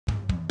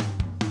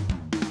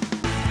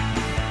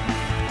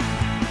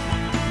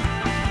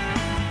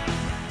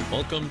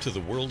Welcome to the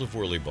world of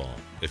WhirlyBall.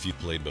 If you've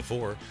played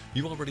before,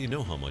 you already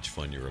know how much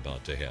fun you're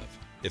about to have.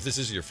 If this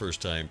is your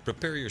first time,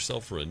 prepare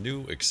yourself for a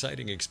new,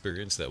 exciting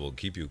experience that will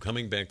keep you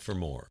coming back for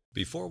more.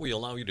 Before we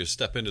allow you to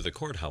step into the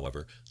court,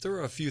 however, there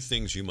are a few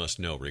things you must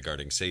know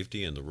regarding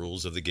safety and the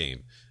rules of the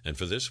game, and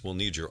for this we'll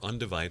need your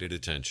undivided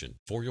attention.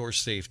 For your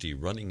safety,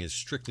 running is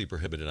strictly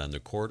prohibited on the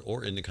court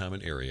or in the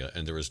common area,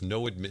 and there is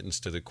no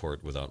admittance to the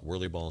court without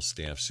WhirlyBall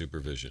staff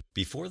supervision.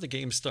 Before the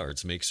game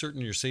starts, make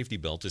certain your safety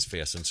belt is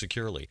fastened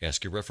securely.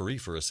 Ask your referee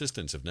for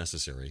assistance if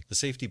necessary. The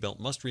safety belt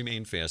must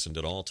remain fastened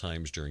at all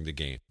times during the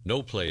game.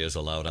 No play is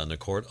allowed on the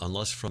court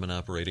unless from an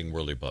operating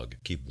whirlybug.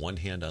 Keep one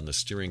hand on the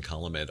steering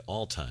column at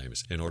all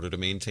times in order to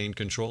maintain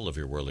control of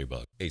your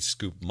whirlybug. A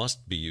scoop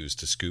must be used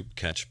to scoop,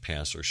 catch,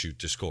 pass, or shoot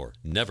to score.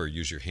 Never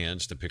use your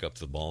hands to pick up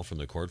the ball from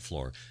the court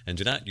floor, and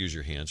do not use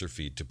your hands or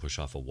feet to push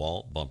off a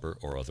wall, bumper,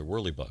 or other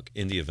whirlybug.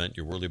 In the event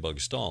your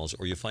whirlybug stalls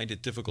or you find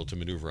it difficult to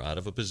maneuver out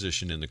of a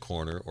position in the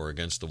corner or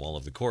against the wall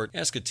of the court,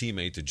 ask a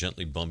teammate to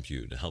gently bump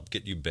you to help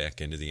get you back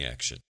into the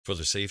action. For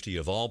the safety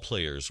of all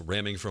players,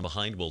 ramming from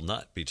behind will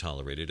not be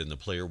tolerated and the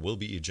player will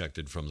be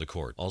ejected from the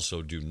court.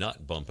 Also, do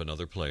not bump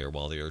another player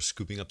while they are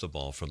scooping up the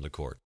ball from the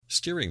court.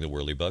 Steering the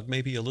whirlybug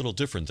may be a little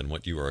different than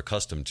what you are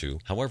accustomed to.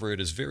 However,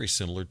 it is very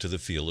similar to the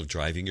feel of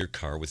driving your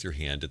car with your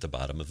hand at the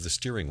bottom of the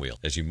steering wheel.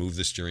 As you move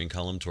the steering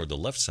column toward the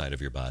left side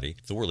of your body,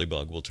 the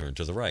whirlybug will turn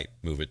to the right.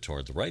 Move it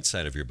toward the right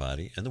side of your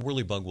body, and the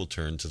whirlybug will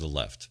turn to the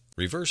left.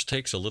 Reverse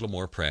takes a little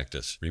more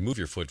practice. Remove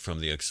your foot from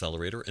the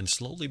accelerator and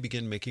slowly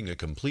begin making a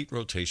complete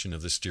rotation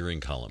of the steering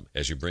column.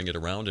 As you bring it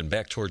around and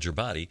back towards your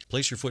body,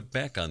 place your foot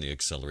back on the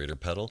accelerator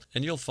pedal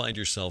and you'll find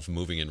yourself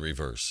moving in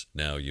reverse.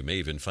 Now, you may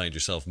even find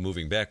yourself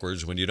moving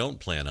backwards when you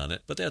don't plan on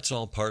it, but that's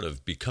all part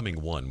of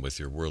becoming one with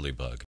your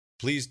whirlybug.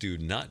 Please do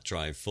not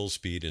drive full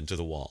speed into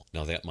the wall.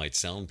 Now that might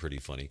sound pretty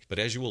funny, but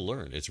as you will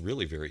learn, it's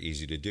really very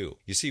easy to do.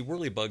 You see,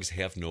 whirlybugs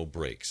have no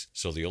brakes,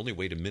 so the only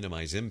way to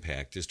minimize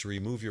impact is to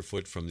remove your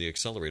foot from the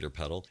accelerator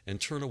pedal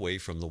and turn away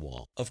from the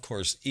wall. Of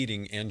course,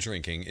 eating and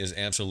drinking is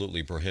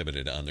absolutely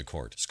prohibited on the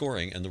court.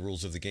 Scoring and the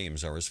rules of the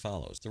games are as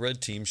follows. The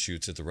red team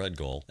shoots at the red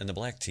goal, and the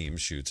black team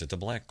shoots at the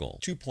black goal.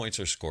 2 points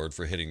are scored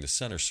for hitting the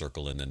center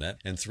circle in the net,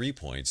 and 3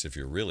 points if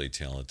you're really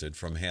talented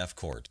from half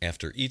court.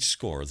 After each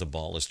score, the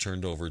ball is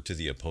turned over to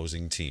the opposing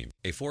team.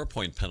 A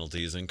 4-point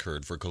penalty is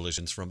incurred for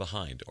collisions from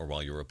behind or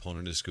while your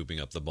opponent is scooping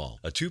up the ball.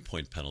 A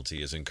 2-point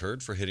penalty is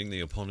incurred for hitting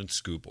the opponent's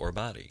scoop or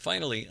body.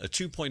 Finally, a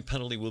 2-point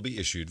penalty will be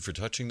issued for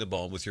touching the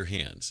ball with your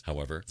hands.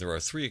 However, there are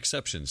 3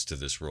 exceptions to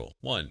this rule.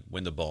 1.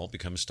 When the ball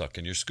becomes stuck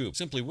in your scoop.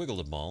 Simply wiggle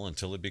the ball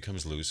until it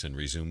becomes loose and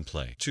resume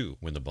play. 2.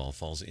 When the ball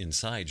falls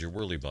inside your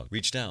whirlybug.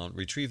 Reach down,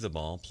 retrieve the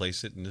ball,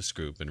 place it in the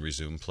scoop, and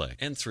resume play.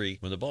 And 3.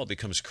 When the ball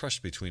becomes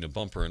crushed between a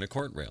bumper and a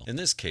court rail. In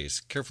this case,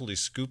 carefully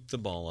scoop the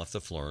ball off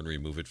the floor and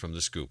remove it from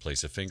the scoop.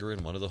 Place a finger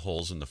in one of the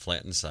holes in the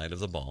flattened side of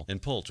the ball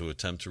and pull to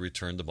attempt to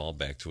return the ball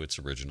back to its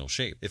original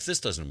shape. If this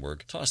doesn't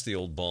work, toss the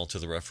old ball to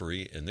the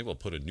referee and they will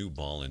put a new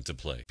ball into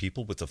play.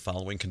 People with the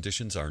following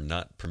conditions are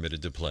not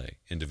permitted to play: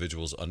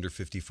 individuals under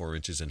 54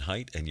 inches in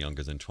height and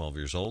younger than 12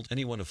 years old,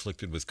 anyone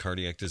afflicted with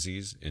cardiac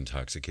disease,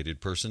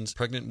 intoxicated persons,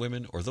 pregnant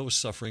women, or those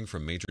suffering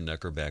from major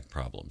neck or back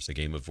problems. The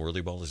game of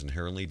whirlyball is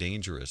inherently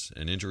dangerous,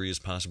 and injury is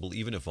possible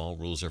even if all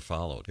rules are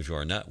followed. If you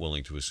are not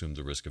willing to assume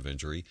the risk of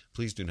injury,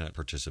 please do not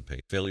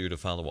participate. Failure to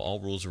follow all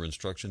rules or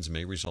instructions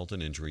may result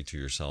in injury to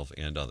yourself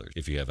and others.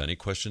 If you have any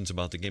questions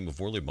about the game of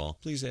whirlyball,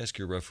 please ask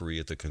your referee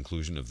at the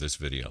conclusion of this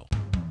video.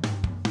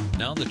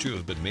 Now that you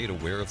have been made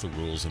aware of the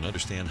rules and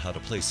understand how to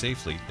play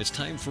safely, it's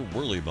time for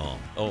WhirlyBall.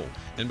 Oh,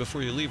 and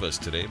before you leave us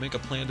today, make a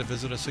plan to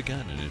visit us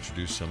again and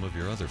introduce some of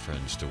your other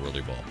friends to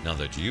WhirlyBall. Now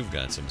that you've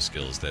got some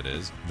skills, that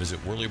is.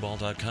 Visit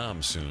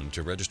whirlyball.com soon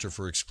to register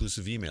for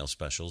exclusive email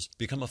specials,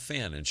 become a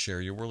fan and share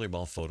your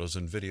WhirlyBall photos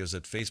and videos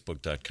at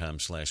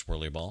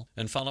facebook.com/whirlyball,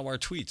 and follow our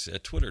tweets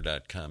at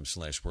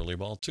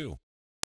twitter.com/whirlyball too.